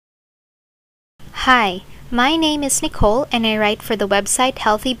Hi, my name is Nicole and I write for the website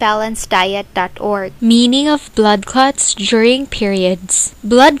healthybalancediet.org. Meaning of blood clots during periods.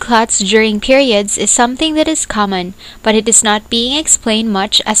 Blood clots during periods is something that is common, but it is not being explained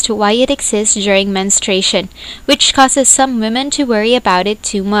much as to why it exists during menstruation, which causes some women to worry about it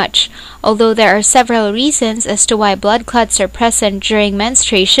too much. Although there are several reasons as to why blood clots are present during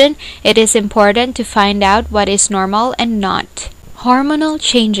menstruation, it is important to find out what is normal and not. Hormonal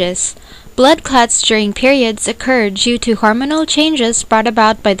changes. Blood clots during periods occur due to hormonal changes brought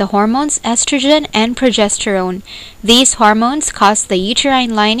about by the hormones estrogen and progesterone. These hormones cause the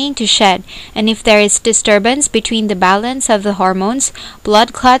uterine lining to shed, and if there is disturbance between the balance of the hormones,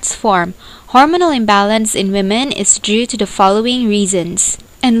 blood clots form. Hormonal imbalance in women is due to the following reasons.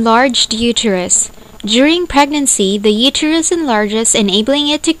 Enlarged uterus. During pregnancy, the uterus enlarges, enabling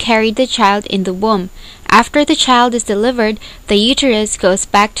it to carry the child in the womb. After the child is delivered, the uterus goes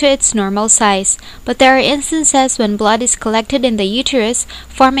back to its normal size, but there are instances when blood is collected in the uterus,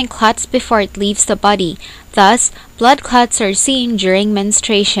 forming clots before it leaves the body. Thus, blood clots are seen during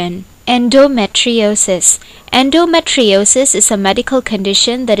menstruation. Endometriosis. Endometriosis is a medical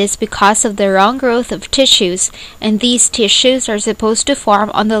condition that is because of the wrong growth of tissues, and these tissues are supposed to form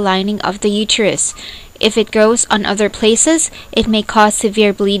on the lining of the uterus. If it grows on other places, it may cause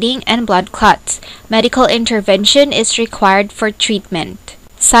severe bleeding and blood clots. Medical intervention is required for treatment.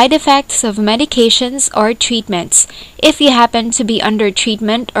 Side effects of medications or treatments. If you happen to be under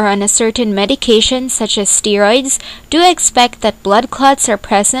treatment or on a certain medication such as steroids, do expect that blood clots are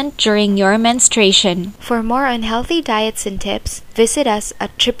present during your menstruation. For more unhealthy diets and tips, visit us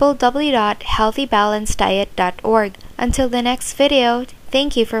at www.healthybalancediet.org. Until the next video,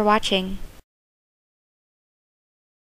 thank you for watching.